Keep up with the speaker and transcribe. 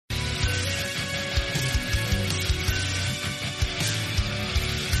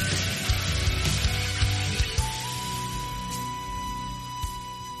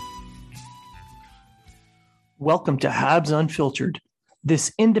Welcome to Habs Unfiltered.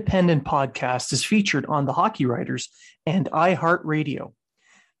 This independent podcast is featured on the Hockey Writers and iHeartRadio,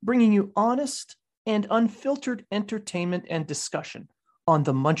 bringing you honest and unfiltered entertainment and discussion on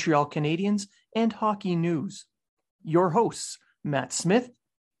the Montreal Canadiens and hockey news. Your hosts, Matt Smith,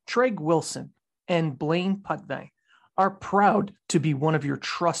 Treg Wilson, and Blaine Putney, are proud to be one of your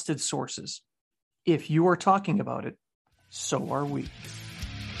trusted sources. If you are talking about it, so are we.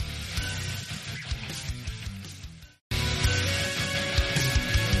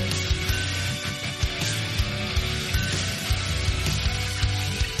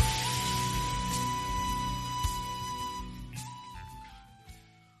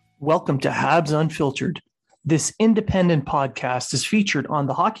 Welcome to Habs Unfiltered. This independent podcast is featured on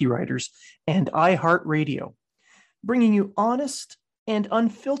the Hockey Writers and iHeartRadio, bringing you honest and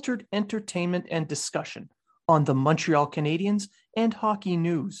unfiltered entertainment and discussion on the Montreal Canadiens and hockey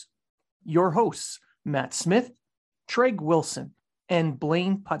news. Your hosts, Matt Smith, Treg Wilson, and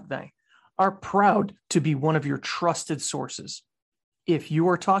Blaine Putney, are proud to be one of your trusted sources. If you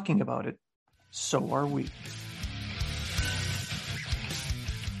are talking about it, so are we.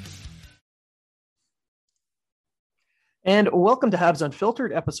 And welcome to Habs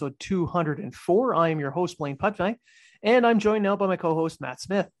Unfiltered, episode 204. I am your host, Blaine Putney, and I'm joined now by my co-host, Matt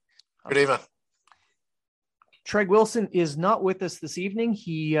Smith. Good evening. Treg Wilson is not with us this evening.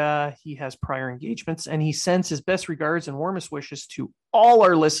 He has prior engagements, and he sends his best regards and warmest wishes to all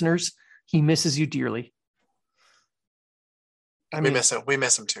our listeners. He misses you dearly. We miss him. We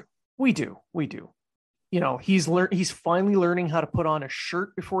miss him too. We do. You know, he's finally learning how to put on a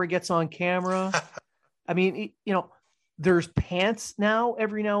shirt before he gets on camera. I mean, there's pants now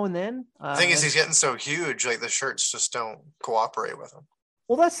every now and then. The thing is, he's getting so huge, like the shirts just don't cooperate with him.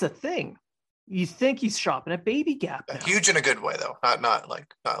 Well, that's the thing. You think he's shopping at Baby Gap now. Huge in a good way, though. Not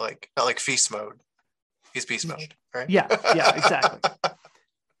like feast mode. He's beast mode, right? Yeah, exactly.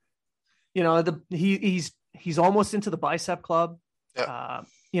 He's almost into the bicep club. Yeah.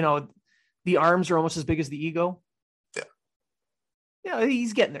 The arms are almost as big as the ego. Yeah. Yeah,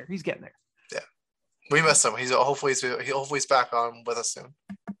 he's getting there. Yeah. We miss him. Hopefully he's back on with us soon.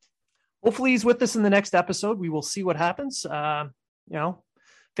 Hopefully he's with us in the next episode. We will see what happens.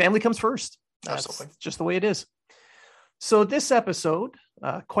 Family comes first. Absolutely. That's just the way it is. So this episode,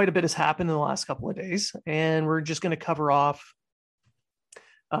 quite a bit has happened in the last couple of days, and we're just going to cover off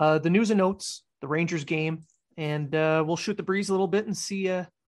the news and notes, the Rangers game, and we'll shoot the breeze a little bit and see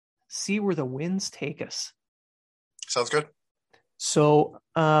where the winds take us. Sounds good. So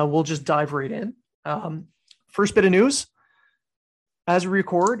we'll just dive right in. First bit of news. As we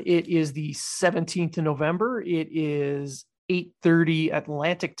record, it is the 17th of November. It is 8:30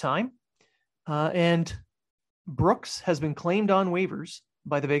 Atlantic time. And Brooks has been claimed on waivers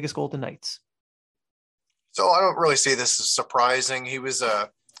by the Vegas Golden Knights. So I don't really see this as surprising. He was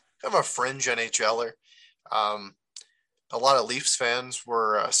kind of a fringe NHLer. A lot of Leafs fans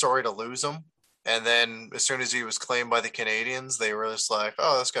were sorry to lose him. And then as soon as he was claimed by the Canadiens, they were just like,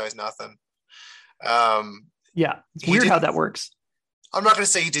 oh, this guy's nothing. It's weird how that works. I'm not going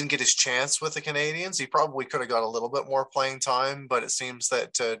to say he didn't get his chance with the Canadiens. He probably could have got a little bit more playing time, but it seems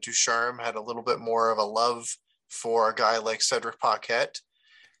that Ducharme had a little bit more of a love for a guy like Cedric Paquette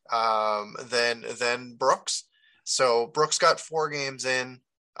than Brooks. So Brooks got 4 games in.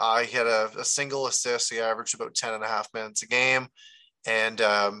 He had a single assist. He averaged about 10.5 minutes a game, and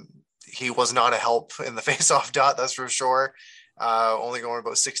he was not a help in the faceoff dot, that's for sure. Only going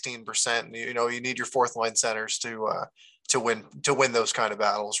about 16%. You need your fourth line centers to win those kind of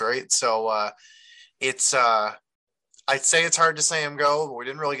battles, right? So it's I'd say it's hard to see him go, but we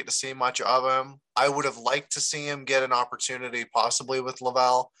didn't really get to see much of him. I would have liked to see him get an opportunity possibly with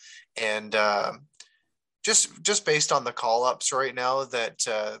Laval, and just based on the call-ups right now that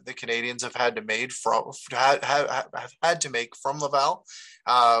the Canadiens have had to make from Laval,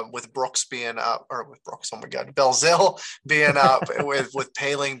 with Brooks being up, or with Brooks, oh my God, Belzile being up, with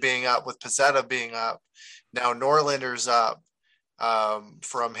Paling being up, with Pezzetta being up. Now Norlinder's up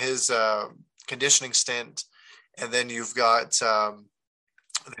from his conditioning stint, and then you've got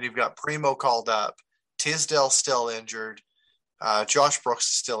Primo called up, Tisdale still injured, Josh Brooks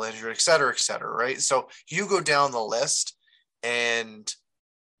is still injured, et cetera, right? So you go down the list, and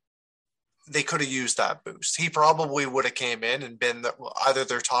they could have used that boost. He probably would have came in and been either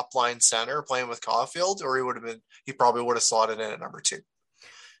their top line center playing with Caulfield, or he probably would have slotted in at number 2.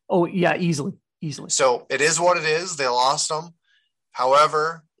 Oh yeah, easily. So it is what it is. They lost him.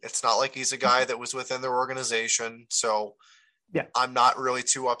 However, it's not like he's a guy that was within their organization. So yeah, I'm not really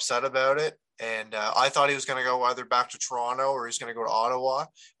too upset about it. And I thought he was going to go either back to Toronto or he's going to go to Ottawa,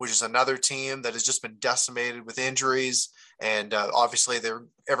 which is another team that has just been decimated with injuries. And obviously,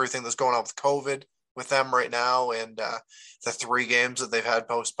 everything that's going on with COVID with them right now, and the 3 games that they've had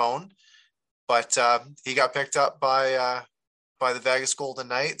postponed. But he got picked up by the Vegas Golden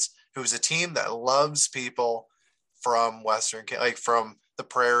Knights, who's a team that loves people from from the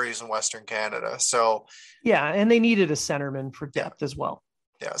prairies in Western Canada. So yeah, and they needed a centerman for depth as well.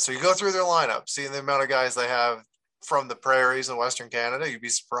 Yeah, so you go through their lineup, seeing the amount of guys they have from the prairies in Western Canada, you'd be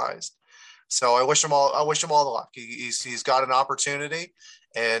surprised. So I wish him all the luck. He's got an opportunity,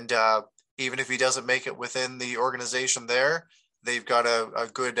 and even if he doesn't make it within the organization there, they've got a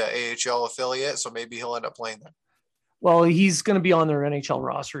good AHL affiliate, so maybe he'll end up playing there. Well, he's going to be on their NHL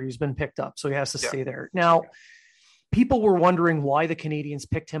roster. He's been picked up, so he has to stay there. Now, people were wondering why the Canadians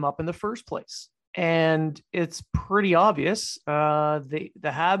picked him up in the first place. And it's pretty obvious. The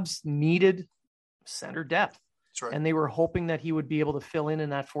Habs needed center depth. That's right. And they were hoping that he would be able to fill in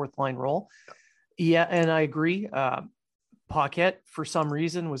that fourth line role. Yeah, and I agree. Paquette, for some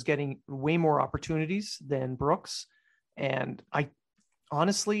reason, was getting way more opportunities than Brooks. And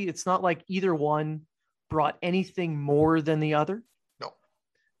honestly, it's not like either one brought anything more than the other. No.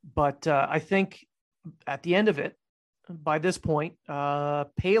 But I think at the end of it, by this point,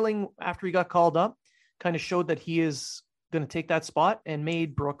 Poehling, after he got called up, kind of showed that he is going to take that spot and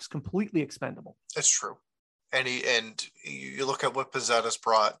made Brooks completely expendable. That's true. And you look at what Pezzetta's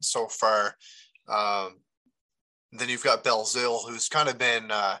brought so far. Then you've got Belzile, who's kind of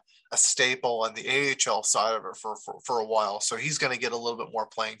been a staple on the AHL side of it for a while. So he's going to get a little bit more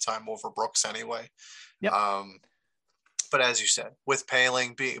playing time over Brooks anyway. Yep. But as you said, with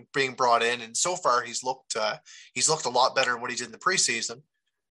Poehling being brought in, and so far he's looked a lot better than what he did in the preseason.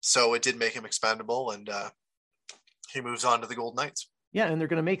 So it did make him expendable, and he moves on to the Golden Knights. Yeah, and they're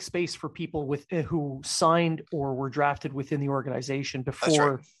going to make space for people who signed or were drafted within the organization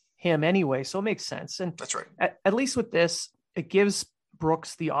before him anyway. So it makes sense. And that's right. At least with this, it gives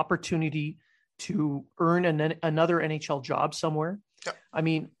Brooks the opportunity to earn another NHL job somewhere. Yep. I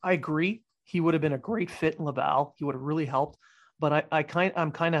mean, I agree. He would have been a great fit in Laval. He would have really helped. But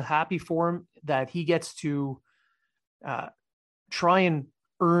I'm kind of happy for him that he gets to try and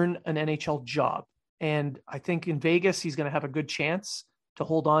earn an NHL job. And I think in Vegas, he's going to have a good chance to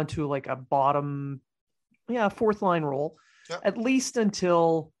hold on to like a bottom, fourth line role, at least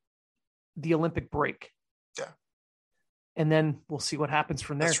until the Olympic break. Yeah. And then we'll see what happens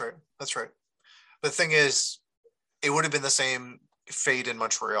from there. That's right. The thing is, it would have been the same fate in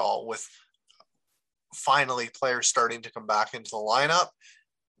Montreal with finally players starting to come back into the lineup.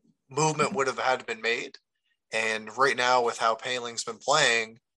 Movement would have had to been made. And right now, with how Poehling's been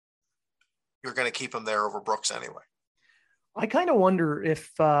playing, you're going to keep him there over Brooks anyway. I kind of wonder if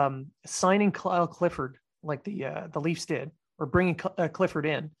signing Kyle Clifford, like the Leafs did, or bringing Clifford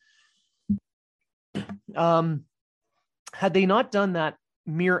in, had they not done that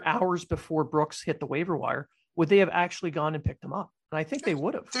mere hours before Brooks hit the waiver wire, would they have actually gone and picked him up? And I think they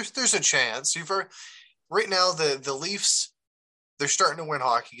would have. There's a chance. Right now, the Leafs, they're starting to win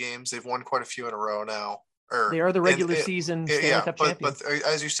hockey games. They've won quite a few in a row now. They are the regular season Stanley Cup champions. But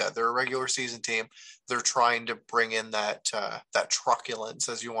as you said, they're a regular season team. They're trying to bring in that truculence,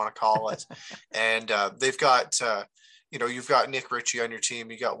 as you want to call it. And they've got, you've got Nick Ritchie on your team.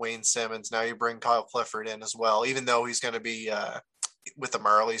 You got Wayne Simmons. Now you bring Kyle Clifford in as well, even though he's going to be with the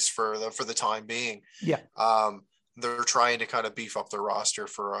Marlies for the time being. Yeah. They're trying to kind of beef up their roster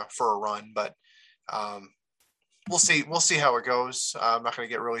for a run, but we'll see how it goes. I'm not going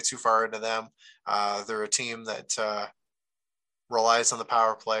to get really too far into them. They're a team that relies on the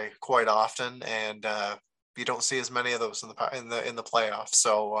power play quite often, and you don't see as many of those in the playoffs.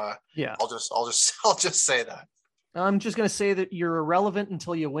 So I'll just say that. I'm just going to say that you're irrelevant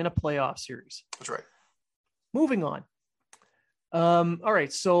until you win a playoff series. That's right. Moving on. All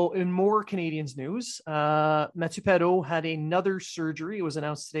right. So in more Canadians news, Mathieu Perreault had another surgery. It was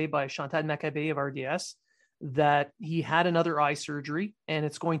announced today by Chantal Machabée of RDS that he had another eye surgery, and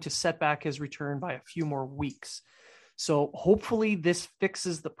it's going to set back his return by a few more weeks. So hopefully this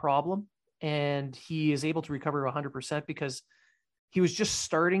fixes the problem and he is able to recover 100%, because he was just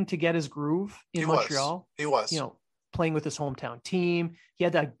starting to get his groove in Montreal. He was, playing with his hometown team. He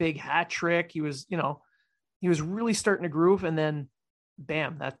had that big hat trick. He was really starting to groove, and then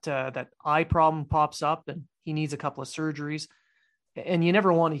bam, that eye problem pops up and he needs a couple of surgeries. And you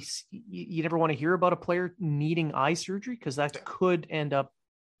never want to hear about a player needing eye surgery, because that could end up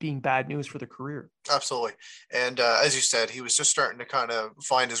being bad news for the career. Absolutely. And as you said, he was just starting to kind of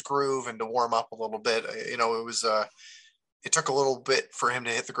find his groove and to warm up a little bit. It was it took a little bit for him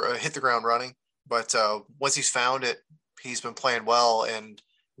to hit the ground running, but once he's found it, he's been playing well. And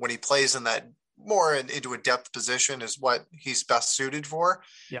when he plays in that more into a depth position is what he's best suited for.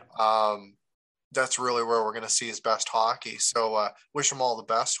 Yeah. That's really where we're going to see his best hockey. So wish him all the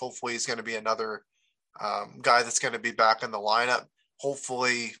best. Hopefully he's going to be another guy that's going to be back in the lineup,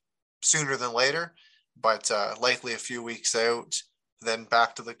 hopefully sooner than later, but likely a few weeks out, then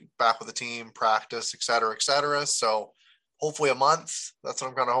back with the team, practice, et cetera, et cetera. So hopefully a month. That's what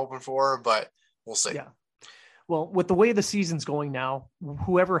I'm kind of hoping for, but we'll see. Yeah. Well, with the way the season's going now,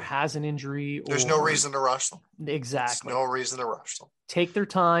 whoever has an injury, there's no reason to rush them. Exactly. There's no reason to rush them. Take their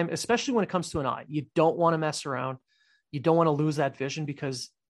time, especially when it comes to an eye. You don't want to mess around. You don't want to lose that vision, because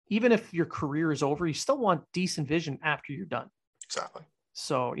even if your career is over, you still want decent vision after you're done. Exactly.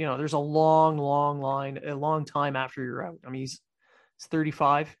 So, there's a long time after you're out. I mean, he's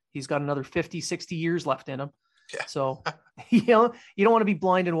 35. He's got another 50, 60 years left in him. Yeah. So, you don't want to be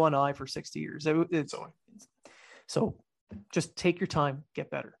blind in one eye for 60 years. So just take your time, get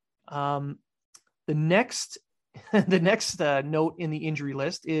better. The next note in the injury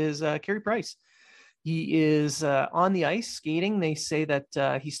list is Carey Price. He is on the ice skating. They say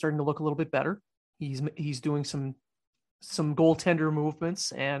that he's starting to look a little bit better. He's doing some goaltender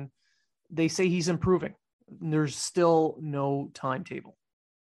movements, and they say he's improving. There's still no timetable.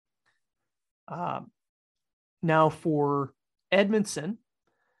 Now for Edmundson,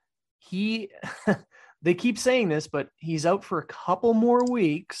 they keep saying this, but he's out for a couple more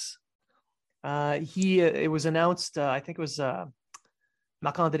weeks. It was announced, I think it was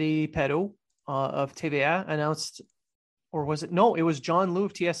Marc-André Perreault of TVA announced, or was it? No, it was John Liu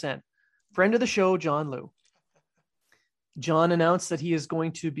of TSN. Friend of the show, John Liu. John announced that he is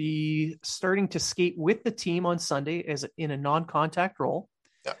going to be starting to skate with the team on Sunday in a non-contact role.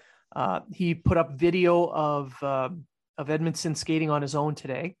 Yeah. He put up video of Edmundson skating on his own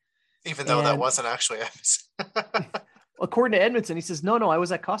today. Even though that wasn't actually Edmundson. According to Edmundson, he says, no, I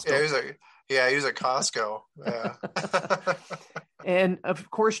was at Costco. He was at Costco. Yeah. And of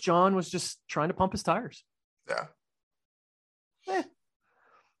course, John was just trying to pump his tires. Yeah.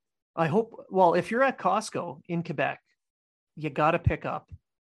 I hope, well, if you're at Costco in Quebec, you got to pick up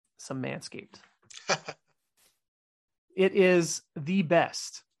some Manscaped. It is the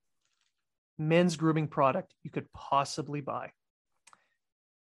best men's grooming product you could possibly buy.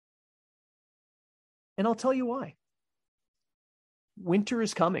 And I'll tell you why. Winter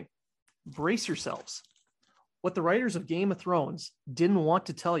is coming. Brace yourselves. What the writers of Game of Thrones didn't want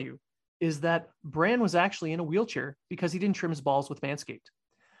to tell you is that Bran was actually in a wheelchair because he didn't trim his balls with Manscaped.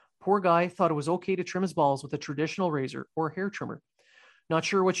 Poor guy thought it was okay to trim his balls with a traditional razor or hair trimmer. Not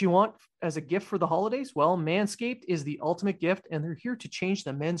sure what you want as a gift for the holidays? Well, Manscaped is the ultimate gift, and they're here to change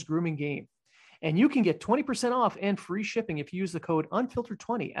the men's grooming game. And you can get 20% off and free shipping if you use the code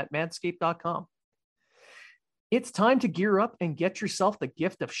unfiltered20 at manscaped.com. It's time to gear up and get yourself the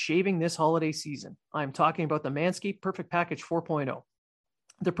gift of shaving this holiday season. I'm talking about the Manscaped Perfect Package 4.0.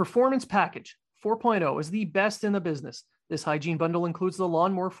 The Performance Package 4.0 is the best in the business. This hygiene bundle includes the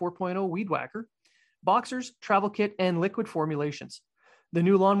Lawnmower 4.0 Weed Whacker, boxers, travel kit, and liquid formulations. The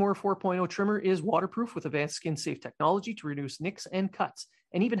new Lawnmower 4.0 trimmer is waterproof with advanced skin-safe technology to reduce nicks and cuts,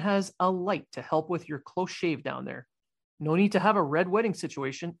 and even has a light to help with your close shave down there. No need to have a red wedding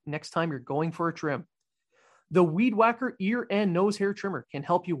situation next time you're going for a trim. The Weed Whacker ear and nose hair trimmer can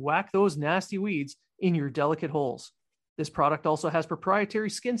help you whack those nasty weeds in your delicate holes. This product also has proprietary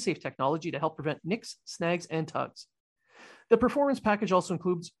skin-safe technology to help prevent nicks, snags, and tugs. The Performance Package also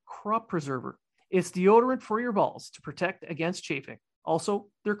includes Crop Preserver. It's deodorant for your balls to protect against chafing. Also,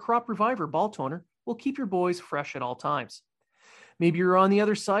 their Crop Reviver ball toner will keep your boys fresh at all times. Maybe you're on the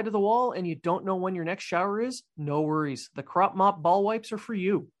other side of the wall and you don't know when your next shower is? No worries. The Crop Mop ball wipes are for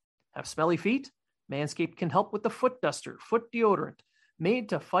you. Have smelly feet? Manscaped can help with the Foot Duster, foot deodorant, made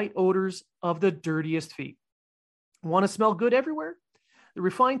to fight odors of the dirtiest feet. Want to smell good everywhere? The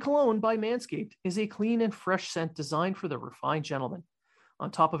Refined Cologne by Manscaped is a clean and fresh scent designed for the refined gentleman.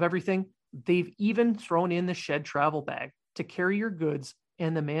 On top of everything, they've even thrown in the Shed travel bag to carry your goods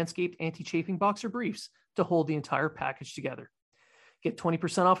and the Manscaped anti-chafing boxer briefs to hold the entire package together. Get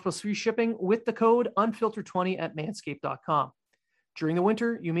 20% off plus free shipping with the code unfiltered20 at manscaped.com. During the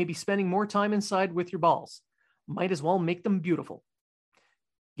winter, you may be spending more time inside with your balls. Might as well make them beautiful.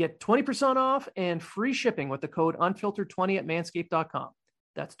 Get 20% off and free shipping with the code unfiltered20 at manscaped.com.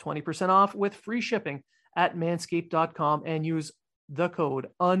 That's 20% off with free shipping at manscaped.com and use the code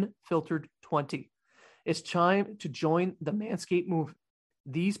unfiltered20. It's time to join the Manscaped movement.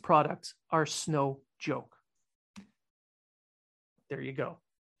 These products are no joke. There you go.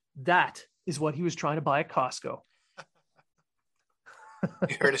 That is what he was trying to buy at Costco.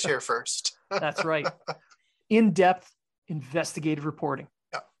 You heard it here first. That's right. In-depth investigative reporting.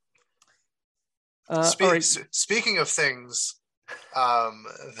 Yeah. All right. Speaking of things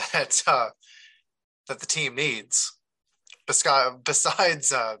that that the team needs, besides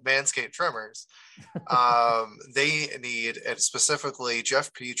Manscaped trimmers, they need, and specifically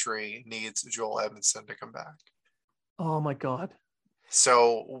Jeff Petrie needs Joel Edmondson to come back. Oh my God.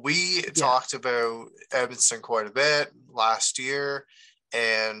 So we talked about Edmondson quite a bit last year,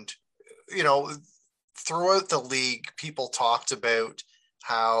 and throughout the league, people talked about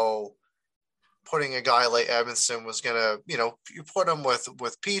how putting a guy like Edmondson was gonna, you put him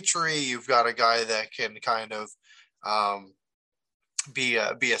with Petrie, you've got a guy that can kind of be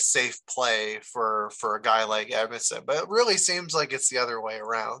a safe play for a guy like Edmondson. But it really seems like it's the other way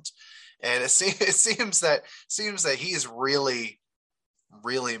around, and it seems that he's really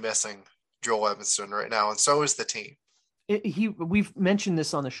missing Joel Edmondson right now, and so is the team. We've mentioned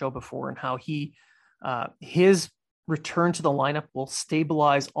this on the show before, and how his return to the lineup will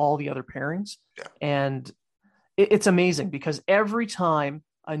stabilize all the other pairings. Yeah. And it's amazing because every time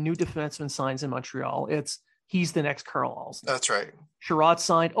a new defenseman signs in Montreal, he's the next Karl Alzner. That's right. Sherratt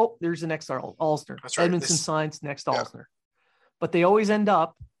signed. Oh, there's the next Alzner. That's right. Edmondson signs next Alzner. But they always end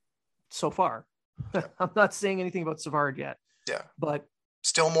up, so far. Yeah. I'm not saying anything about Savard yet. Yeah. But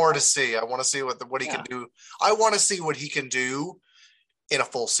still more to see. I want to see what he can do. I want to see what he can do in a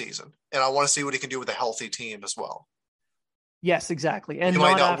full season, and I want to see what he can do with a healthy team as well. Yes, exactly. And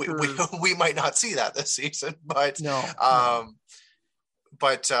we might not see that this season, but no.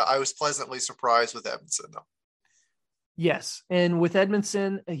 But I was pleasantly surprised with Edmondson, though. Yes, and with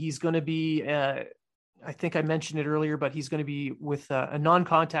Edmondson, he's going to be. I think I mentioned it earlier, but he's going to be with a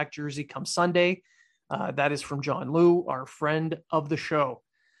non-contact jersey come Sunday. That is from John Liu, our friend of the show.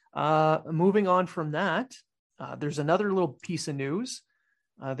 Moving on from that, there's another little piece of news.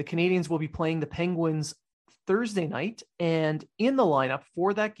 The Canadiens will be playing the Penguins Thursday night, and in the lineup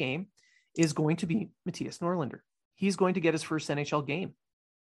for that game is going to be Mattias Norlinder. He's going to get his first NHL game.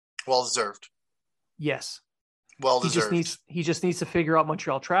 Well deserved. Yes. Well deserved. He just needs to figure out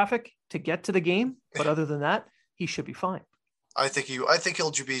Montreal traffic to get to the game, but other than that, he should be fine. I think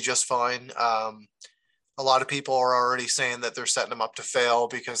he'll be just fine. A lot of people are already saying that they're setting him up to fail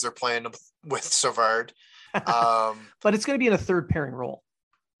because they're playing with Savard. But it's going to be in a third pairing role.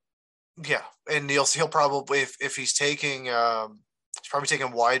 Yeah, and he'll probably if he's taking he's probably taking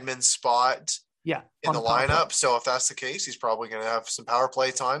Wideman's spot. Yeah, in the lineup. So if that's the case, he's probably going to have some power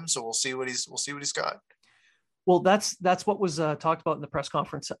play time. So we'll see what he's got. Well, that's what was talked about in the press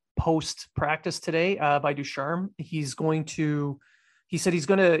conference post practice today by Ducharme. He said he's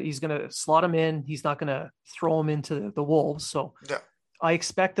gonna slot him in. He's not gonna throw him into the Wolves. So yeah. I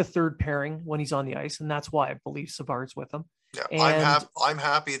expect the third pairing when he's on the ice, and that's why I believe Savard's with him. Yeah, I'm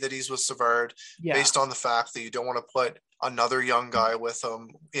happy that he's with Savard based on the fact that you don't want to put another young guy with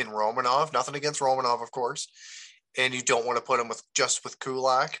him in Romanov. Nothing against Romanov, of course. And you don't want to put him with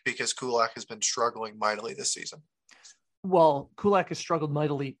Kulak because Kulak has been struggling mightily this season. Well, Kulak has struggled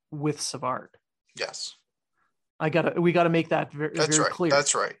mightily with Savard. Yes. We gotta make that very clear.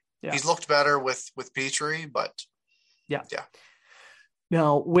 That's right. Yeah. He's looked better with Petrie, but yeah.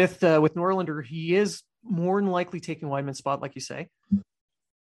 Now with Norlinder, he is more than likely taking Wideman's spot, like you say.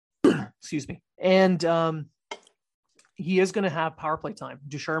 Excuse me. And he is going to have power play time.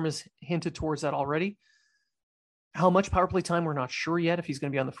 Ducharme has hinted towards that already. How much power play time, we're not sure yet, if he's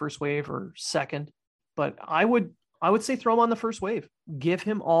going to be on the first wave or second. But I would say throw him on the first wave. Give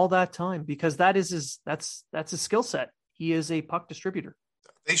him all that time because that's his skill set. He is a puck distributor.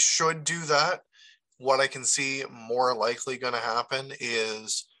 They should do that. What I can see more likely going to happen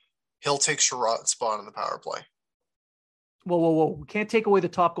is he'll take Sherratt's spot in the power play. Whoa. We can't take away the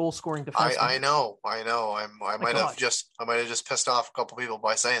top goal scoring defenseman. I know. I might have just pissed off a couple people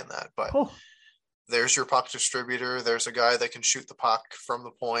by saying that, but there's your puck distributor. There's a guy that can shoot the puck from the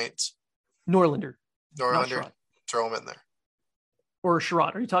point. Norlinder. Throw him in there. Or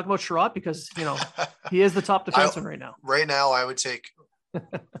Sherratt. Are you talking about Sherratt? Because, he is the top defenseman right now. Right now, I would take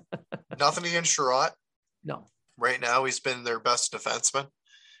nothing against Sherratt. No. Right now, he's been their best defenseman.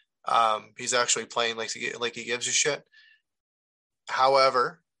 He's actually playing like he gives a shit.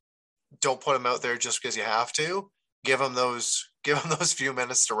 However, don't put him out there just because you have to. Give him those few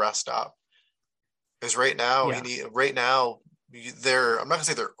minutes to rest up. Because right now, I'm not gonna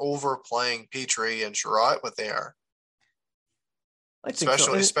say they're overplaying Petrie and Sherratt, but they are.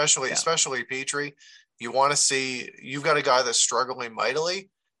 Especially Petrie. You want to see, you've got a guy that's struggling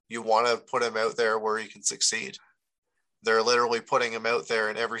mightily. You want to put him out there where he can succeed. They're literally putting him out there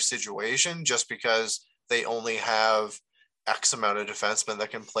in every situation just because they only have X amount of defensemen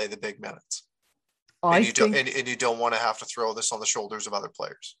that can play the big minutes. I Don't, think, and you don't want to have to throw this on the shoulders of other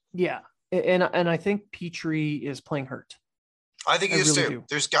players. yeah, and I think Petrie is playing hurt. I think he is really too. do.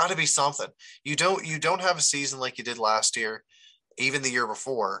 There's got to be something. You don't have a season like you did last year, even the year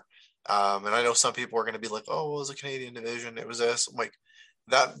before. And I know some people are going to be like, "Oh, it was a Canadian division. It was this." I'm like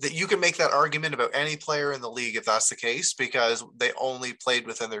that you can make that argument about any player in the league if that's the case, because they only played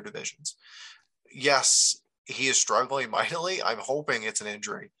within their divisions. Yes, he is struggling mightily. I'm hoping it's an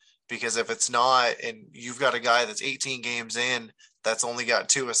injury, because if it's not, and you've got a guy that's 18 games in that's only got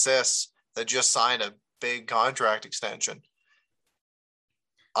 2 assists that just signed a big contract extension,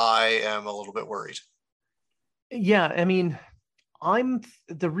 I am a little bit worried. Yeah, I mean, I'm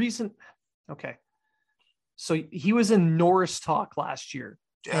the reason. Okay, so he was in Norris talk last year,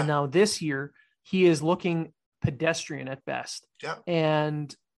 and now this year he is looking pedestrian at best. Yeah,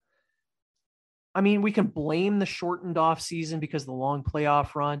 and I mean, we can blame the shortened off season because of the long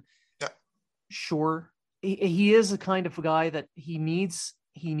playoff run. Yeah, sure, he is a kind of a guy that he needs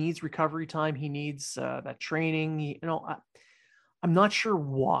recovery time. He needs that training. I'm not sure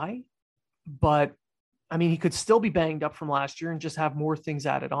why, but I mean, he could still be banged up from last year and just have more things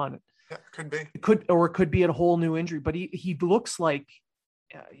added on it. Yeah, could be. It could be a whole new injury, but he looks like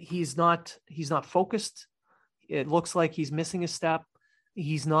he's not focused. It looks like he's missing a step.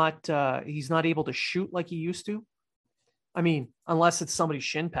 He's not able to shoot like he used to. I mean, unless it's somebody's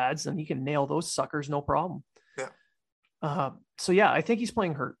shin pads, then he can nail those suckers, no problem. Yeah. So yeah, I think he's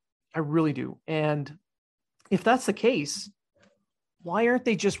playing hurt. I really do. And if that's the case, why aren't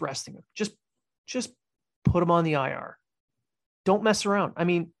they just resting him? Just put him on the IR. Don't mess around. I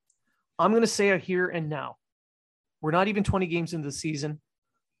mean, I'm going to say it here and now. We're not even 20 games into the season,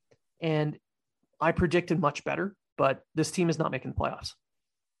 and I predicted much better, but this team is not making the playoffs.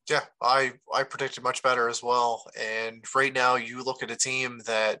 Yeah, I predicted much better as well. And right now you look at a team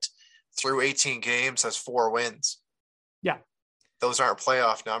that through 18 games has 4 wins. Yeah. Those aren't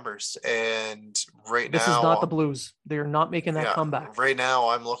playoff numbers. And this is not the Blues. They're not making that comeback. Right now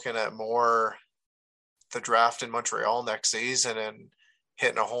I'm looking at more the draft in Montreal next season and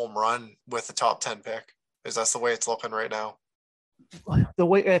hitting a home run with the top 10 pick, because that's the way it's looking right now. The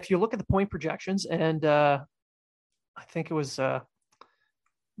way, if you look at the point projections, and I think it was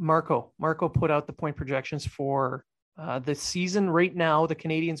Marco put out the point projections for the season. Right now, the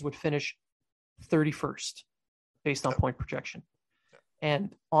Canadians would finish 31st based on point projection.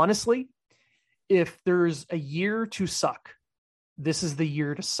 And honestly, if there's a year to suck, this is the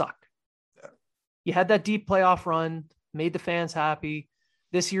year to suck. Yeah. You had that deep playoff run, made the fans happy.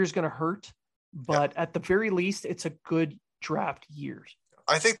 This year's going to hurt, but at the very least, it's a good draft year.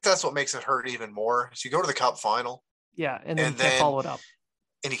 I think that's what makes it hurt even more. So you go to the Cup final. Yeah, and then you can't follow it up.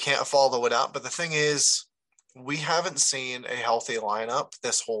 And you can't follow it up. But the thing is, we haven't seen a healthy lineup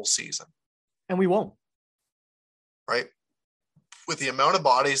this whole season. And we won't. Right? With the amount of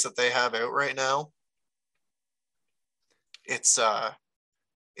bodies that they have out right now, it's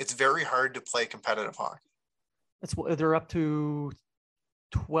very hard to play competitive hockey. They're up to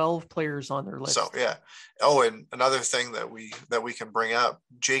 12 players on their list. So yeah. Oh, and another thing that we can bring up,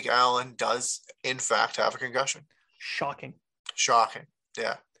 Jake Allen does in fact have a concussion. Shocking.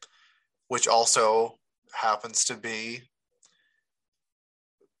 Yeah. Which also happens to be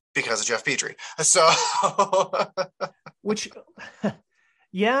because of Jeff Petrie. So which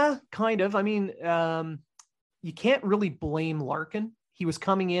yeah, kind of. I mean, you can't really blame Larkin. He was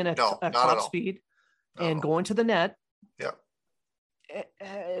coming in at top speed and going to the net. Yeah.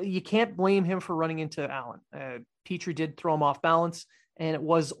 You can't blame him for running into Allen. Petrie did throw him off balance, and it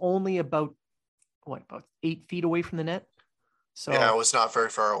was only about 8 feet away from the net. So yeah, it was not very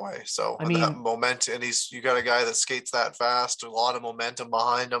far away. So I mean, that momentum, and you got a guy that skates that fast, a lot of momentum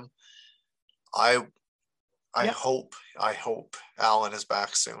behind him. I hope Allen is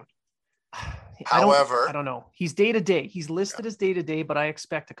back soon. However, I don't know. He's day to day. He's listed as day to day, but I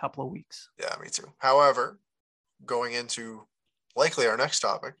expect a couple of weeks. Yeah, me too. However, going into likely our next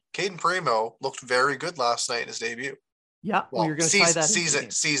topic, Caden Primo looked very good last night in his debut. Yeah, well, you're going to tie that season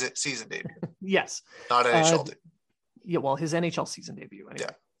debut. Yes, not NHL debut. Yeah, well, his NHL season debut. Anyway.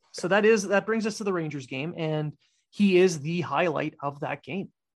 Yeah. So that brings us to the Rangers game, and he is the highlight of that game.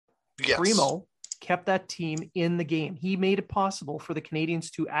 Yes. Primo kept that team in the game. He made it possible for the Canadians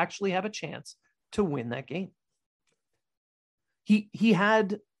to actually have a chance to win that game.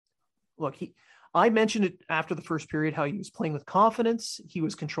 I mentioned it after the first period, how he was playing with confidence. He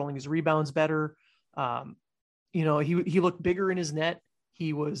was controlling his rebounds better. He looked bigger in his net.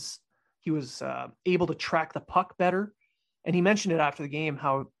 He was able to track the puck better. And he mentioned it after the game,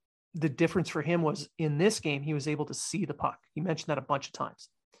 how the difference for him was in this game, he was able to see the puck. He mentioned that a bunch of times.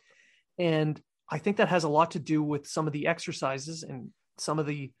 And I think that has a lot to do with some of the exercises and some of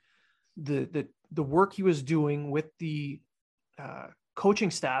the work he was doing with the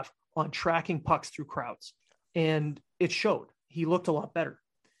coaching staff on tracking pucks through crowds. And it showed. He looked a lot better.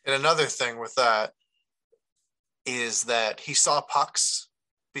 And another thing with that is that he saw pucks,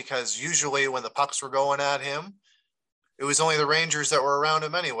 because usually when the pucks were going at him, it was only the Rangers that were around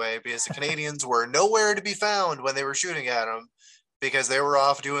him anyway, because the Canadians were nowhere to be found when they were shooting at him, because they were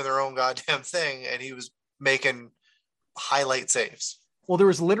off doing their own goddamn thing, and he was making highlight saves. Well, there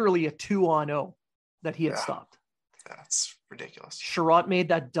was literally a 2-on-0 that he had stopped. That's ridiculous. Sherratt made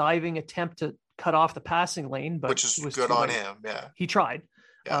that diving attempt to cut off the passing lane, but which is good on him. Yeah. He tried.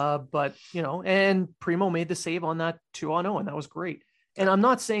 Yeah. But, and Primo made the save on that 2-on-0, and that was great. And I'm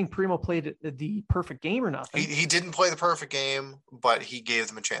not saying Primo played the perfect game or nothing. He didn't play the perfect game, but he gave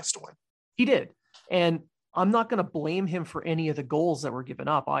them a chance to win. He did. And I'm not going to blame him for any of the goals that were given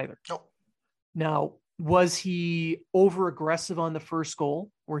up either. Nope. Now, was he over aggressive on the first goal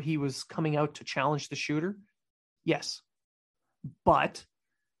where he was coming out to challenge the shooter? Yes. But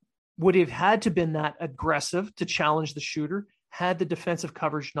would have had to been that aggressive to challenge the shooter had the defensive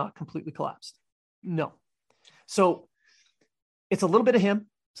coverage not completely collapsed? No. So it's a little bit of him.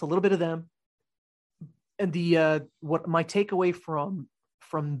 It's a little bit of them. And what my takeaway from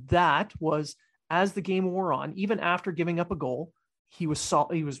that was, as the game wore on, even after giving up a goal, he was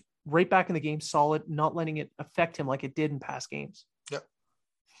right back in the game, solid, not letting it affect him like it did in past games. Yep.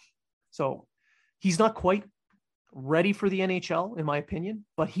 So he's not quite ready for the NHL, in my opinion,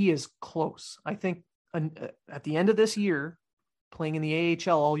 but he is close. I think at the end of this year, playing in the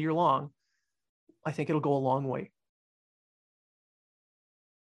AHL all year long, I think it'll go a long way.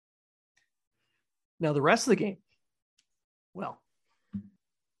 Now, the rest of the game, well,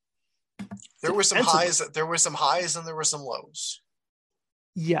 there were some highs and there were some lows.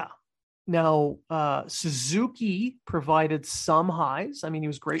 Yeah. Now, Suzuki provided some highs. I mean, he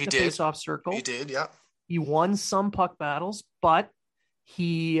was great in the face-off circle. He did, yeah. He won some puck battles, but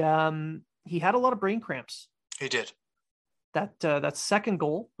he had a lot of brain cramps. He did. That second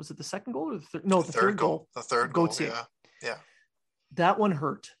goal, was it the second goal or the third? No, the third goal. The third goal, yeah. That one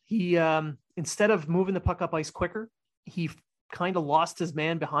hurt. He instead of moving the puck up ice quicker, he kind of lost his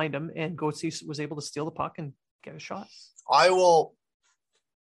man behind him, and Gauthier was able to steal the puck and get a shot. I will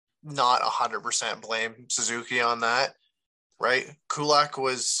not 100% blame Suzuki on that, right? Kulak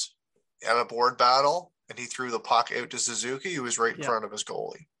was at a board battle, and he threw the puck out to Suzuki, who was right in front of his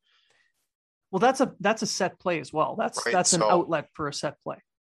goalie. Well, that's a set play as well. That's an outlet for a set play.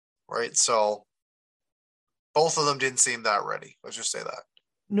 Right. So both of them didn't seem that ready. Let's just say that.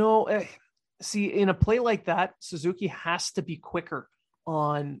 No, see, in a play like that, Suzuki has to be quicker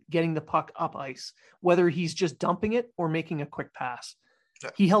on getting the puck up ice, whether he's just dumping it or making a quick pass.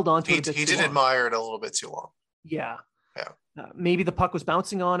 Yeah. He held on to it a bit too long. Admire it a little bit too long. Yeah. Yeah. Maybe the puck was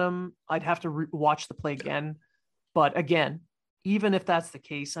bouncing on him. I'd have to watch the play again. But again, even if that's the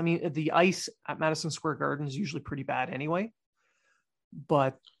case, I mean, the ice at Madison Square Garden is usually pretty bad anyway.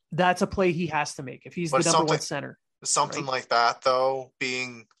 But that's a play he has to make if he's the number one center. Something like that, though,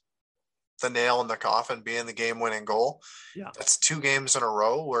 being the nail in the coffin, being the game-winning goal. Yeah. That's 2 games in a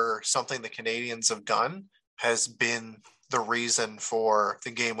row where something the Canadians have done has been the reason for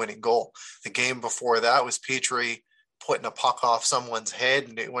the game-winning goal. The game before that was Petrie putting a puck off someone's head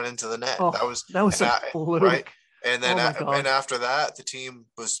and it went into the net. That was a fluke. Right. And then and after that, the team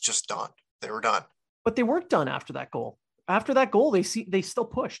was just done. They were done. But they weren't done after that goal. After that goal, they still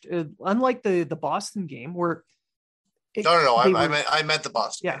pushed. Unlike the Boston game where I meant the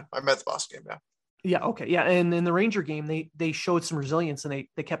Boston game. I meant the Boston game, Yeah, okay. Yeah. And in the Ranger game, they showed some resilience and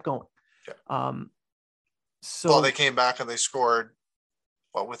they kept going. Yeah. So they came back and they scored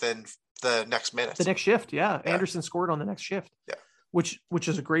within the next minute. The next shift, yeah. Anderson scored on the next shift. Yeah. Which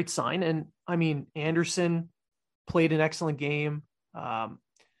is a great sign. And I mean, Anderson played an excellent game. I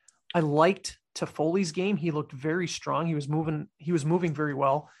liked Toffoli's game. He looked very strong. He was moving very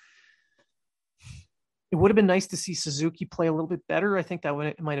well. It would have been nice to see Suzuki play a little bit better. I think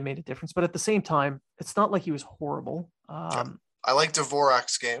that might have made a difference. But at the same time, it's not like he was horrible. I like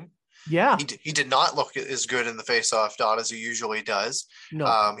Dvorak's game. Yeah. He did not look as good in the face-off dot as he usually does.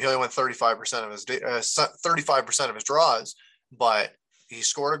 No. He only went 35% of his draws, but he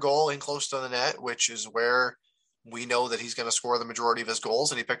scored a goal in close to the net, which is where we know that he's going to score the majority of his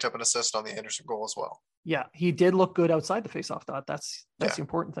goals, and he picked up an assist on the Anderson goal as well. Yeah, he did look good outside the face-off dot. That's the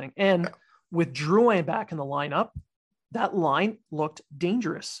important thing. And with Drouin back in the lineup, that line looked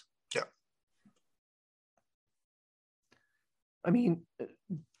dangerous. Yeah. I mean,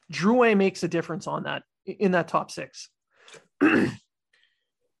 Drouin makes a difference on that in that top six.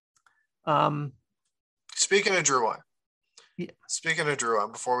 Speaking of Drouin, yeah.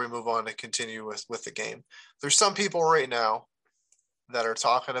 before we move on to continue with the game, there's some people right now that are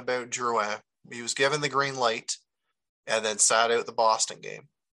talking about Drouin. He was given the green light and then sat out the Boston game.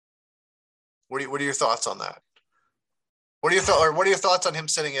 What are your thoughts on that? What are your thoughts on him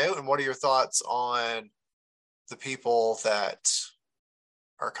sitting out, and what are your thoughts on the people that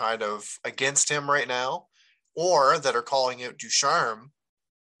are kind of against him right now, or that are calling out Ducharme,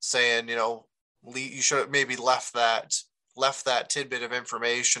 saying, you should have maybe left that tidbit of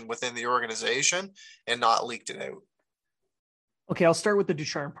information within the organization and not leaked it out? Okay, I'll start with the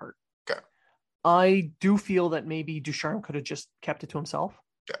Ducharme part. Okay. I do feel that maybe Ducharme could have just kept it to himself.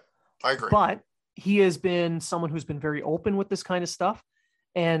 Yeah, I agree. But he has been someone who's been very open with this kind of stuff.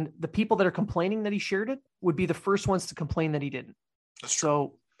 And the people that are complaining that he shared it would be the first ones to complain that he didn't. That's true.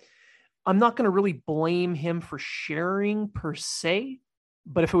 So I'm not going to really blame him for sharing per se.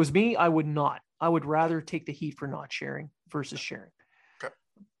 But if it was me, I would not. I would rather take the heat for not sharing versus sharing. Okay.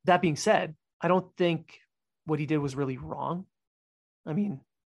 That being said, I don't think what he did was really wrong. I mean,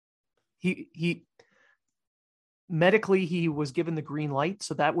 he medically, he was given the green light,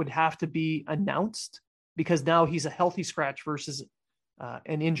 so that would have to be announced, because now he's a healthy scratch versus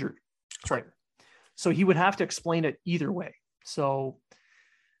an injured player. So he would have to explain it either way. So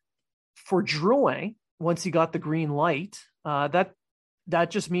for Drouin, once he got the green light, that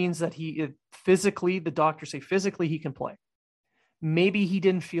just means that physically, the doctors say physically he can play. Maybe he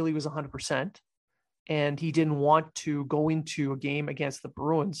didn't feel he was 100%, and he didn't want to go into a game against the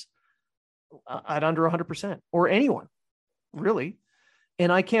Bruins at under 100%, or anyone, really.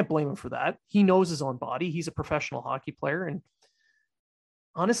 And I can't blame him for that. He knows his own body. He's a professional hockey player. And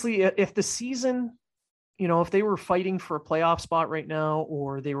honestly, if the season, if they were fighting for a playoff spot right now,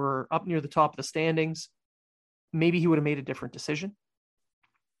 or they were up near the top of the standings, maybe he would have made a different decision.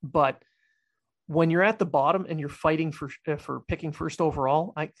 But when you're at the bottom and you're fighting for picking first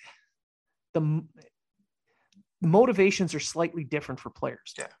overall, the motivations are slightly different for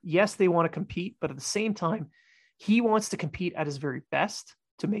players. Yeah. Yes, they want to compete, but at the same time, he wants to compete at his very best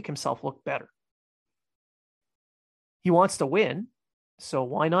to make himself look better. He wants to win, so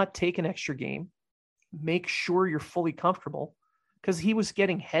why not take an extra game, make sure you're fully comfortable, because he was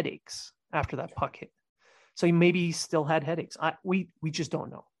getting headaches after that puck hit. So maybe he still had headaches. We just don't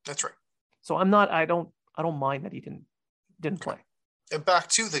know. That's right. So I don't mind that he didn't play. And back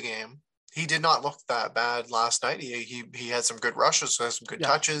to the game, he did not look that bad last night. He had some good rushes, had some good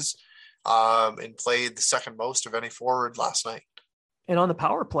touches, and played the second most of any forward last night. And on the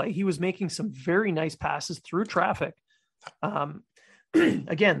power play, he was making some very nice passes through traffic.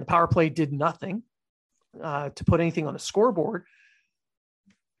 Again, the power play did nothing to put anything on the scoreboard,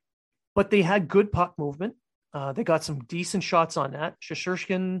 but they had good puck movement. They got some decent shots on that.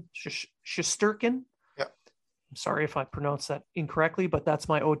 Shesterkin. Yeah. I'm sorry if I pronounced that incorrectly, but that's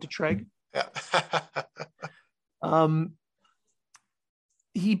my ode to Treg. Yeah.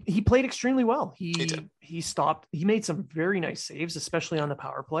 He played extremely well. He stopped. He made some very nice saves, especially on the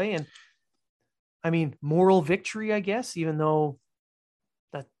power play. And I mean, moral victory, I guess, even though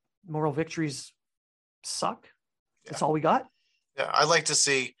that moral victories suck. That's all we got. Yeah. I'd like to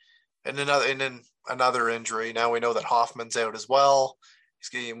see another injury. Now we know that Hoffman's out as well.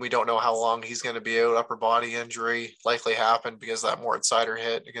 We don't know how long he's going to be out. Upper body injury likely happened because of that Mort Seider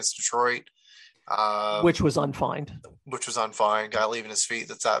hit against Detroit. Which was unfined. Guy leaving his feet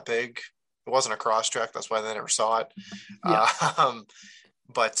that's that big. It wasn't a cross check. That's why they never saw it. Yeah.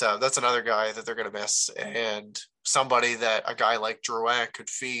 But that's another guy that they're going to miss, and somebody that a guy like Drouin could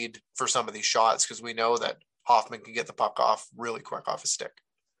feed for some of these shots, because we know that Hoffman can get the puck off really quick off his stick.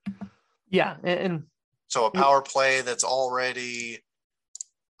 Yeah. And so a power play that's already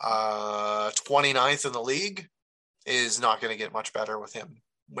 29th in the league is not going to get much better with him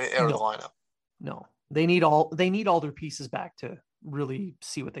out of the lineup. No, they need all their pieces back to really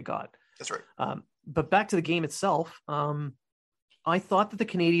see what they got. That's right. But back to the game itself, I thought that the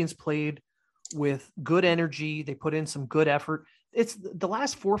Canadians played with good energy. They put in some good effort. It's the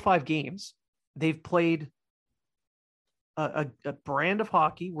last 4 or 5 games they've played a brand of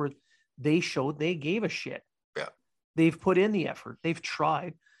hockey where they showed they gave a shit. Yeah, they've put in the effort. They've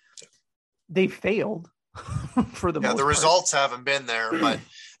tried. They failed for the most part. The results haven't been there, but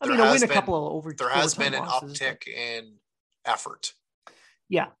I mean, a couple of there has been an losses, uptick in effort.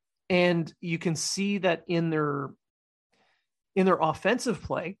 Yeah, and you can see that in their offensive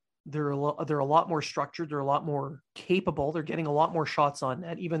play, they're a lot more structured. They're a lot more capable. They're getting a lot more shots on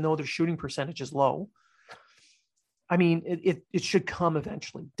net, even though their shooting percentage is low. I mean, it should come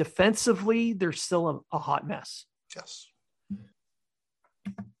eventually. Defensively, they're still a hot mess. Yes.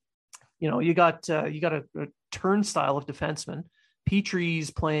 You got a turnstile of defensemen.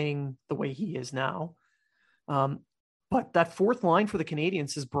 Petry's playing the way he is now. But that fourth line for the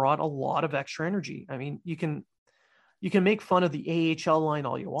Canadiens has brought a lot of extra energy. I mean, you can make fun of the AHL line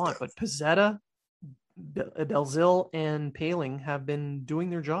all you want, but Pezzetta, Belzile, and Paling have been doing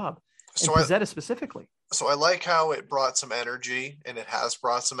their job. And Pezzetta specifically. So I like how it brought some energy, and it has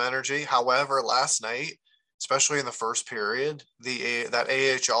brought some energy. However, last night, especially in the first period,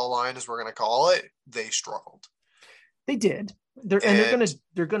 that AHL line, as we're going to call it, they struggled. They did. They're going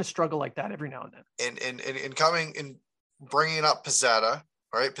to struggle like that every now and then. And bringing up Pezzetta,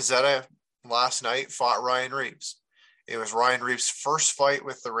 right? Pezzetta last night fought Ryan Reaves. It was Ryan Reaves' first fight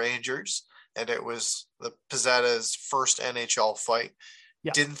with the Rangers, and it was the Pezzetta's first NHL fight.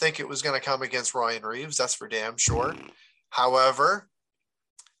 Yeah. Didn't think it was going to come against Ryan Reaves. That's for damn sure. However,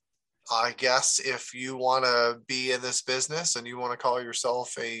 I guess if you want to be in this business and you want to call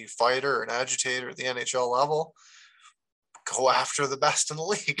yourself a fighter, an agitator at the NHL level, go after the best in the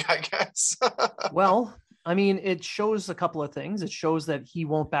league, I guess. Well, I mean, it shows a couple of things. It shows that he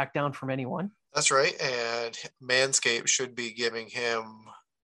won't back down from anyone. That's right. And Manscaped should be giving him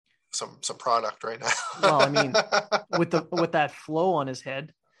some product right now. Well, I mean, with that flow on his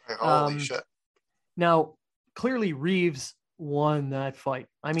head. Holy shit. Now, clearly Reaves won that fight.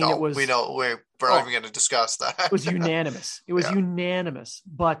 I mean, we're not even going to discuss that. It was unanimous. It was unanimous.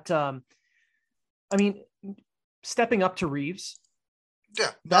 But I mean, stepping up to Reaves.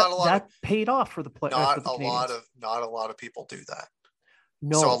 Yeah, that paid off for the player. Not a lot of people do that.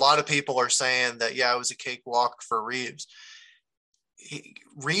 No. So a lot of people are saying that it was a cakewalk for Reaves.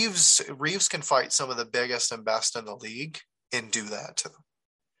 Reaves can fight some of the biggest and best in the league and do that to them.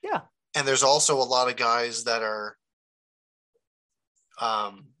 Yeah. And there's also a lot of guys that are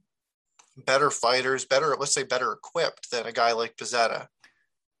better fighters, better equipped than a guy like Pezzetta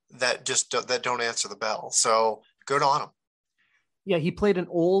that don't answer the bell. So good on him. Yeah, he played an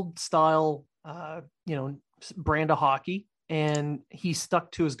old style, brand of hockey, and he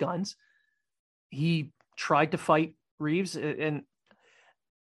stuck to his guns. He tried to fight Reaves, and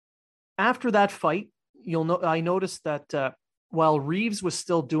after that fight, I noticed that while Reaves was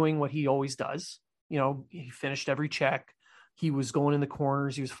still doing what he always does, he finished every check. He was going in the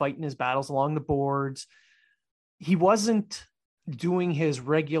corners. He was fighting his battles along the boards. He wasn't doing his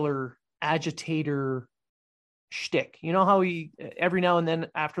regular agitator shtick. You know how he every now and then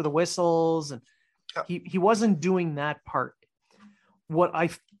after the whistles, and he wasn't doing that part. What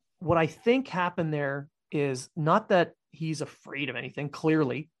I think happened there is not that he's afraid of anything.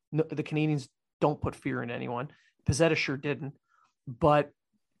 Clearly, the Canadiens don't put fear in anyone. Pezzetta sure didn't, but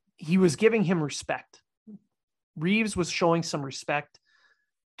he was giving him respect. Reaves was showing some respect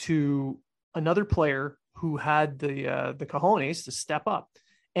to another player who had the cojones to step up.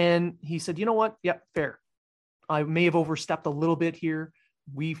 And he said, you know what? Yep, fair. I may have overstepped a little bit here.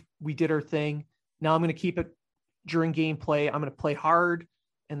 We did our thing. Now I'm going to keep it during gameplay. I'm going to play hard,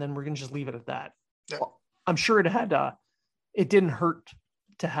 and then we're going to just leave it at that. Yeah. Well, I'm sure it didn't hurt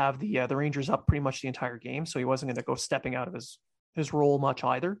to have the Rangers up pretty much the entire game, so he wasn't going to go stepping out of his role much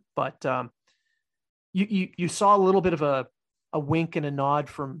either. But you saw a little bit of a wink and a nod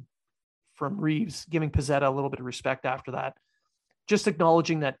from Reaves, giving Pezzetta a little bit of respect after that, just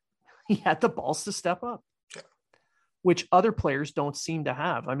acknowledging that he had the balls to step up, which other players don't seem to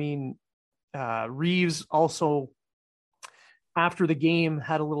have. I mean, Reaves also, after the game,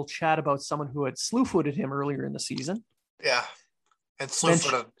 had a little chat about someone who had slew-footed him earlier in the season. Yeah, and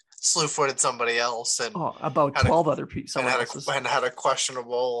slew-footed somebody else, and about 12 other people, and had a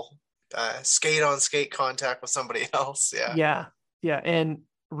questionable skate-on-skate contact with somebody else. Yeah, and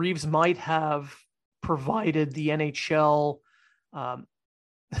Reaves might have provided the NHL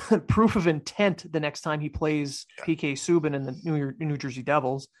proof of intent the next time he plays PK Subban and the New Jersey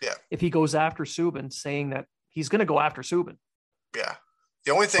Devils. Yeah. If he goes after Subban, saying that he's going to go after Subban. Yeah.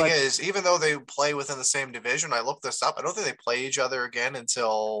 The only thing is, even though they play within the same division, I looked this up. I don't think they play each other again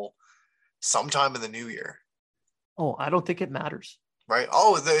until sometime in the new year. Oh, I don't think it matters. Right.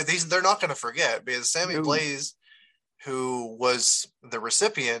 Oh, they're not going to forget, because Sammy Blais, who was the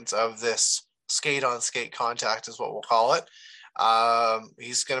recipient of this skate-on-skate contact, is what we'll call it.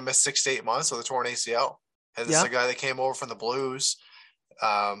 He's going to miss 6 to 8 months with a torn ACL. And this is a guy that came over from the Blues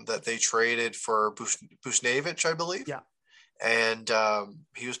that they traded for Buchnevich, I believe. Yeah. And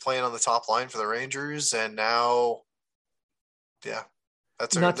he was playing on the top line for the Rangers, and now,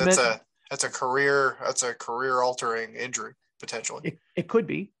 that's a career altering injury. potentially. It could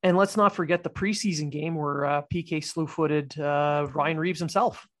be. And let's not forget the preseason game where PK slew-footed Ryan Reeves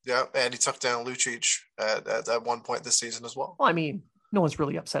himself. Yeah, and he took down Lucic at one point this season as well. Well, I mean, no one's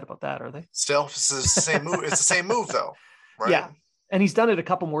really upset about that, are they? Still, it's the same move. It's the same move, though, right? Yeah, and he's done it a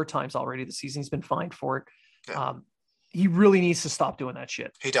couple more times already this season. He's been fined for it. Yeah. He really needs to stop doing that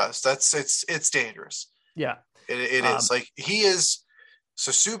shit. He does. It's dangerous. Yeah, it is. Like he is.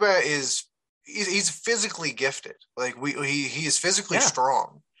 So Subban is. He's physically gifted. Like he is physically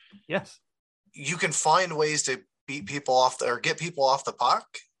strong. Yes. You can find ways to beat people off or get people off the puck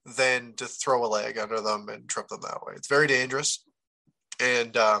than to throw a leg under them and trip them that way. It's very dangerous.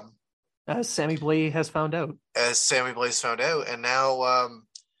 And as Sammy Blais has found out. And now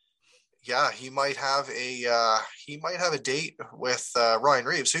he might have a date with Ryan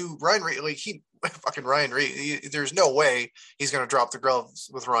Reeves, Ryan Reeves, there's no way he's going to drop the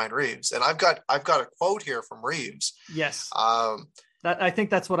gloves with Ryan Reeves. And I've got a quote here from Reeves. Yes. I think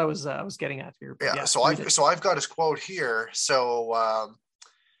that's what I was getting at here. Yeah. So I've got his quote here. So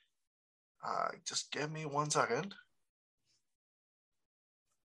just give me 1 second.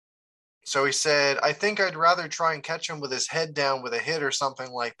 So he said, I think I'd rather try and catch him with his head down with a hit or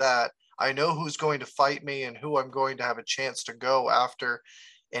something like that. I know who's going to fight me and who I'm going to have a chance to go after.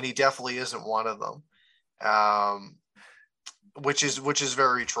 And he definitely isn't one of them, which is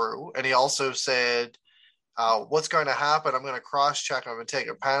very true. And he also said, what's going to happen? I'm going to cross-check them and take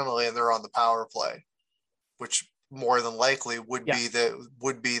a penalty, and they're on the power play, which more than likely would be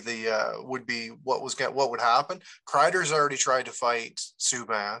what would happen. Kreider's already tried to fight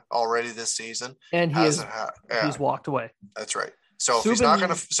Subban already this season, and he's walked away. That's right. So if he's not going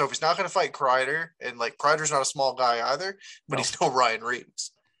to fight Kreider, and like Kreider's not a small guy either, but he's no Ryan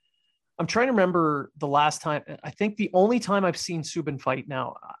Reeves. I'm trying to remember the last time. I think the only time I've seen Subban fight,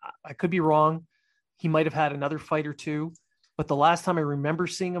 now I could be wrong. He might have had another fight or two, but the last time I remember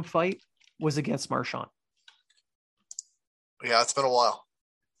seeing him fight was against Marchand. Yeah, it's been a while.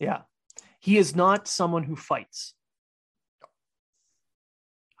 Yeah. He is not someone who fights.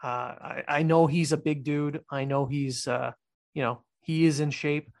 I know he's a big dude. I know he's, he is in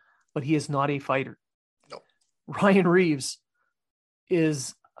shape, but he is not a fighter. No. Ryan Reeves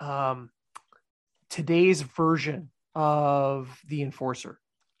is today's version of the Enforcer.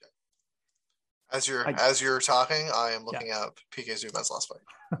 As you're talking, I am looking at PK Subban's last fight.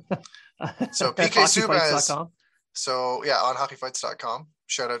 So PK Subban, on hockeyfights.com.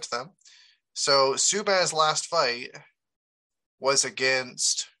 Shout out to them. So Subban's last fight was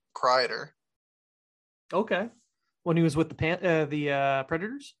against Kreider. Okay. When he was with the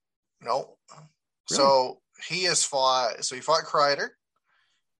Predators? No. Really? So he fought Kreider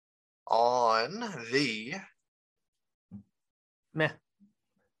on the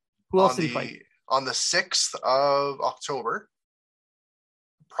Who else did he fight? On the 6th of October.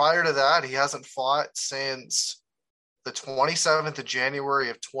 Prior to that, he hasn't fought since the 27th of January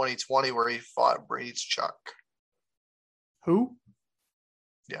of 2020, where he fought Brady's Chuck. Who?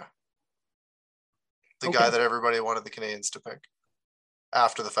 Yeah. The guy that everybody wanted the Canadians to pick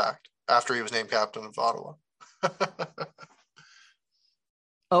after the fact, after he was named captain of Ottawa.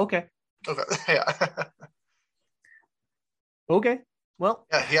 Okay. Yeah. Okay. Well,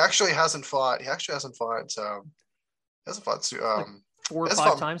 yeah, he actually hasn't fought. Like 4 or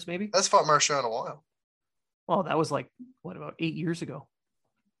 5 times, maybe. Has fought Marchand in a while. Well, that was about 8 years ago.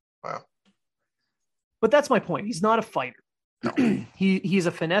 Wow. But that's my point. He's not a fighter. No. He's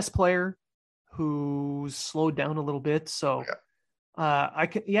a finesse player who's slowed down a little bit. So I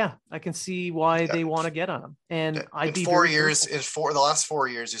can see why they want to get on him. And the last 4 years, he's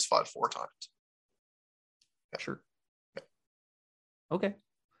fought 4 times. Yeah. Sure. Okay.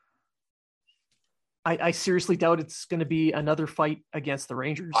 I seriously doubt it's going to be another fight against the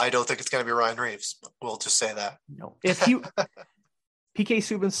Rangers. I don't think it's going to be Ryan Reeves. We'll just say that. No. If PK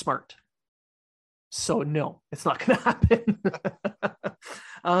Subban's smart. So no, it's not going to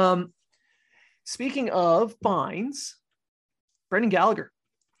happen. Speaking of fines, Brendan Gallagher,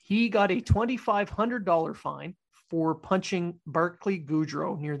 he got a $2,500 fine for punching Barclay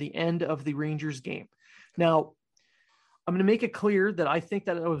Goodrow near the end of the Rangers game. Now, I'm going to make it clear that I think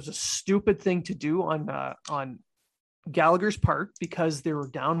that it was a stupid thing to do on Gallagher's part, because they were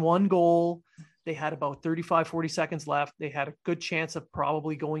down 1 goal. They had about 35, 40 seconds left. They had a good chance of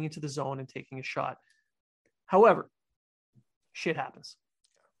probably going into the zone and taking a shot. However, shit happens.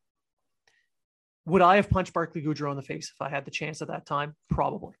 Would I have punched Barclay Goodrow in the face if I had the chance at that time?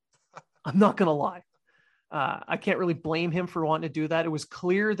 Probably. I'm not going to lie. I can't really blame him for wanting to do that. It was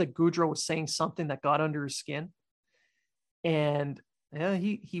clear that Goodrow was saying something that got under his skin. And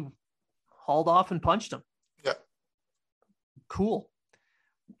he hauled off and punched him. Yeah. cool.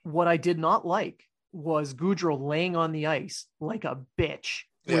 What I did not like was Goudreau laying on the ice like a bitch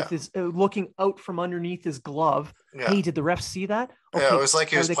with his looking out from underneath his glove. Yeah. Hey, did the ref see that? Okay, yeah, it was like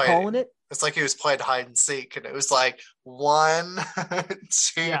he was calling it. It's like he was playing hide and seek, and it was like 1,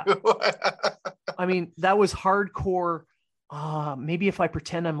 2. Yeah. I mean, that was hardcore. Maybe if I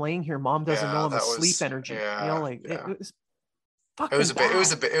pretend I'm laying here, mom doesn't know I'm asleep energy. Yeah, it was fucking bad. It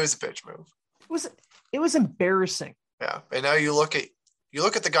was a bitch move. It was embarrassing. Yeah, and now you look at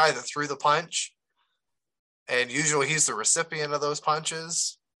the guy that threw the punch, and usually he's the recipient of those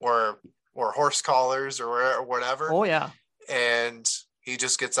punches or horse collars or whatever. Oh yeah, and he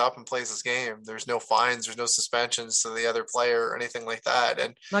just gets up and plays his game. There's no fines, there's no suspensions to the other player or anything like that,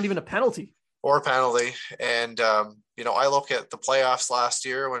 and not even a penalty. And I look at the playoffs last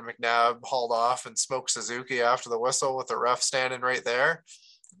year when McNabb hauled off and smoked Suzuki after the whistle with the ref standing right there.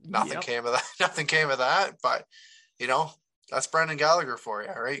 Nothing came of that. Nothing came of that. But that's Brendan Gallagher for you,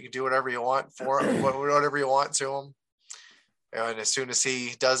 right? You can do whatever you want for him, whatever you want to him. And as soon as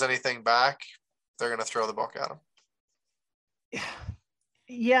he does anything back, they're going to throw the book at him.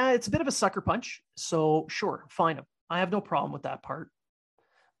 Yeah, it's a bit of a sucker punch. So sure, fine him. I have no problem with that part.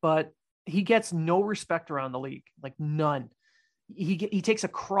 But he gets no respect around the league, like none. He takes a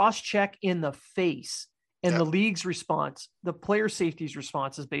cross check in the face, and the league's response, the player safety's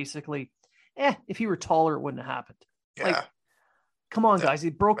response, is basically, if he were taller, it wouldn't have happened. Yeah. Like, come on, guys. He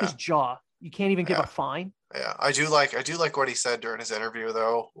broke his jaw. You can't even give a fine. Yeah, I do like what he said during his interview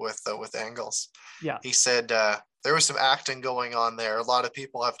though with Engels. Yeah, he said there was some acting going on there. A lot of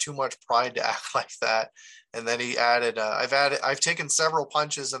people have too much pride to act like that. And then he added, I've taken several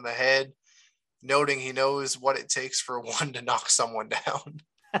punches in the head, noting he knows what it takes for one to knock someone down.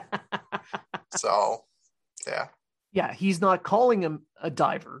 So, yeah. Yeah, he's not calling him a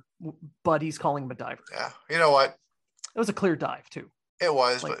diver, but he's calling him a diver. Yeah, you know what? It was a clear dive too. It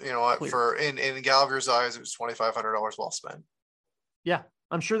was, but you know what? Clear. For in Gallagher's eyes, it was $2,500 well spent. Yeah,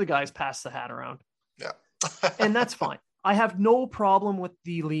 I'm sure the guys passed the hat around. Yeah, and that's fine. I have no problem with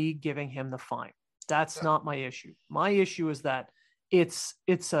the league giving him the fine. That's not my issue. My issue is that there's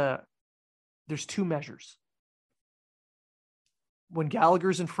two measures. When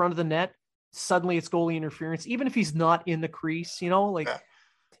Gallagher's in front of the net, suddenly it's goalie interference, even if he's not in the crease. He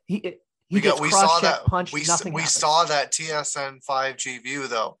gets cross-check punched. We happens. saw that TSN 5G view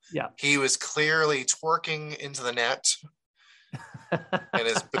though. Yeah, he was clearly twerking into the net, and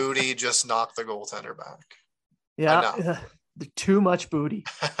his booty just knocked the goaltender back. Yeah, too much booty.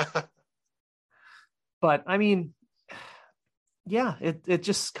 But I mean, yeah, it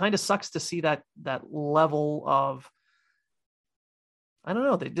just kind of sucks to see that level of, I don't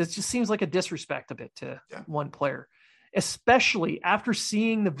know, it just seems like a disrespect a bit to one player, especially after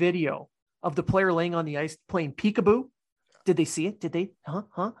seeing the video of the player laying on the ice playing peekaboo. Did they see it? Did they?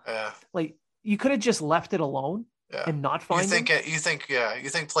 Huh? Yeah. Like, you could have just left it alone and not find You think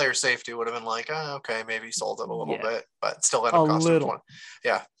player safety would have been like, okay, maybe sold it a little bit, but still ended up costing him 20.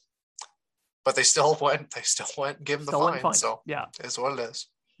 Yeah. But they still went and gave him the fine. So yeah, it's what it is.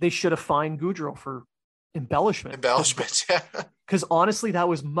 They should have fined Goudreau for embellishment. Yeah. Because honestly, that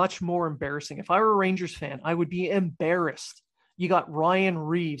was much more embarrassing. If I were a Rangers fan, I would be embarrassed. You got Ryan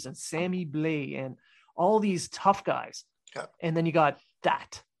Reeves and Sammy Blais and all these tough guys. Yeah. And then you got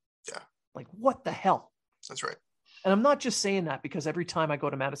that. Yeah. Like, what the hell? That's right. And I'm not just saying that because every time I go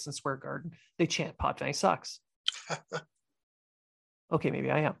to Madison Square Garden, they chant Potvin sucks. Okay,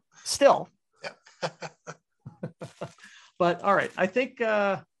 maybe I am. Still. Yeah. But all right. I think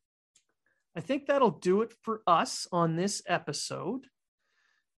that'll do it for us on this episode.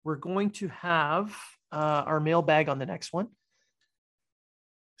 We're going to have our mailbag on the next one.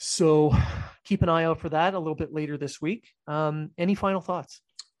 So keep an eye out for that a little bit later this week. Any final thoughts?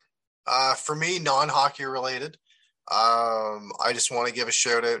 For me, non-hockey related, I just want to give a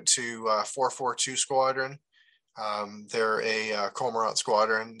shout out to 442 Squadron. They're a Cormorant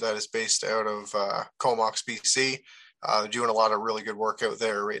squadron that is based out of Comox, BC. They're doing a lot of really good work out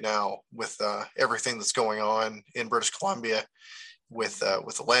there right now with everything that's going on in British Columbia with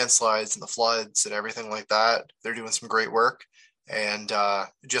the landslides and the floods and everything like that. They're doing some great work. And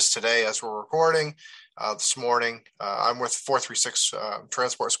just today, as we're recording, this morning, I'm with 436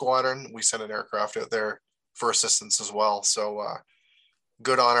 Transport Squadron. We sent an aircraft out there for assistance as well. So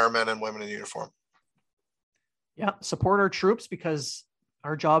good on our men and women in uniform. Yeah, support our troops because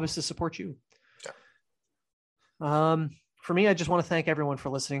our job is to support you. Yeah. For me, I just want to thank everyone for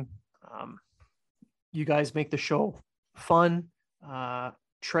listening. You guys make the show fun.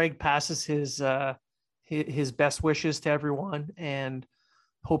 Treg passes his best wishes to everyone and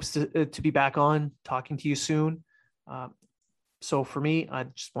hopes to be back on talking to you soon. So for me, I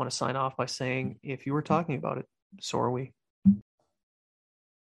just want to sign off by saying, if you were talking about it, so are we.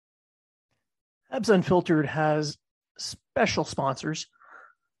 Habs Unfiltered has special sponsors.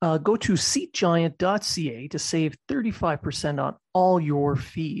 Go to seatgiant.ca to save 35% on all your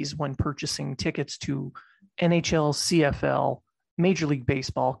fees when purchasing tickets to NHL, CFL, Major League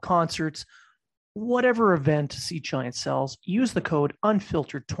Baseball, concerts, whatever event Seat Giant sells. Use the code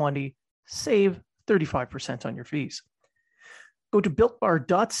unfiltered20, save 35% on your fees. Go to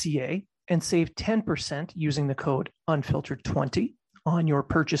builtbar.ca and save 10% using the code unfiltered20 on your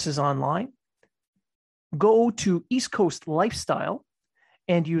purchases online. Go to East Coast Lifestyle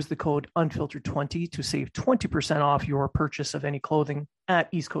and use the code unfiltered20 to save 20% off your purchase of any clothing at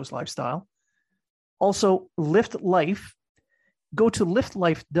East Coast Lifestyle. Also, Lift Life. Go to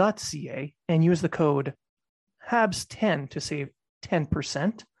liftlife.ca and use the code HABS10 to save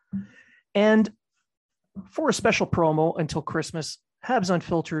 10%. And for a special promo until Christmas, Habs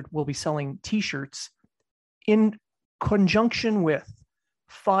Unfiltered will be selling t-shirts in conjunction with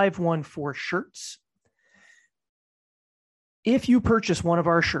 514 shirts. If you purchase one of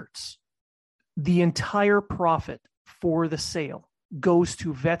our shirts, the entire profit for the sale goes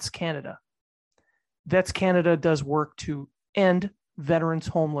to Vets Canada. Vets Canada does work to end veterans'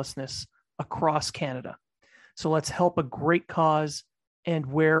 homelessness across Canada. So let's help a great cause and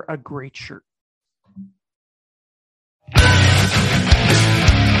wear a great shirt.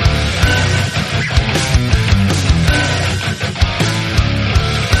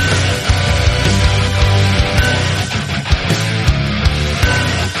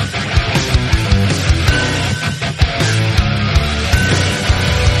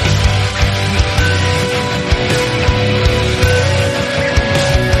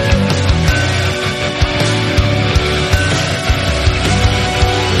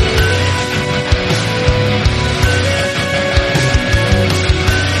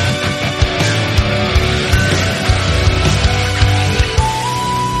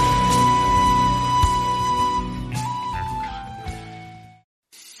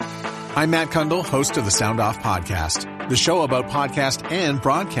 I'm Matt Kundle, host of the Sound Off Podcast, the show about podcast and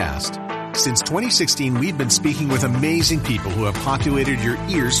broadcast. Since 2016, we've been speaking with amazing people who have populated your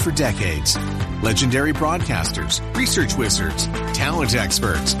ears for decades. Legendary broadcasters, research wizards, talent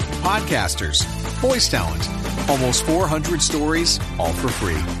experts, podcasters, voice talent. Almost 400 stories, all for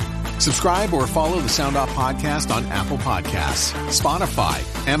free. Subscribe or follow the Sound Off Podcast on Apple Podcasts,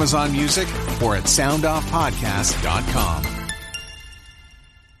 Spotify, Amazon Music, or at soundoffpodcast.com.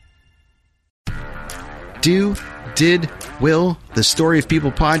 Did, Will, the Story of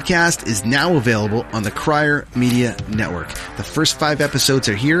People podcast is now available on the Crier Media Network. The first 5 episodes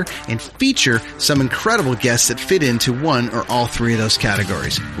are here and feature some incredible guests that fit into one or all 3 of those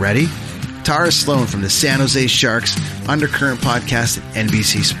categories. Ready? Tara Sloan from the San Jose Sharks Undercurrent podcast at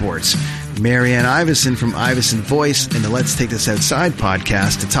NBC Sports. Marianne Iveson from Iveson Voice and the Let's Take This Outside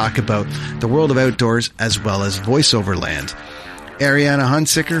podcast to talk about the world of outdoors as well as voiceover land. Ariana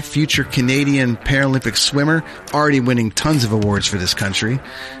Hunsicker, future Canadian Paralympic swimmer, already winning tons of awards for this country.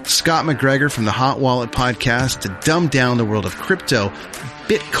 Scott McGregor from the Hot Wallet podcast to dumb down the world of crypto,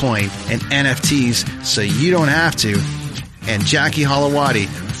 Bitcoin, and NFTs so you don't have to. And Jackie Holowati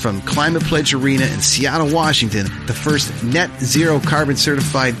from Climate Pledge Arena in Seattle, Washington, the first net zero carbon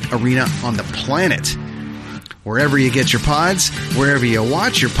certified arena on the planet. Wherever you get your pods, wherever you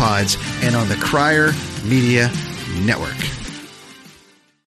watch your pods, and on the Crier Media Network.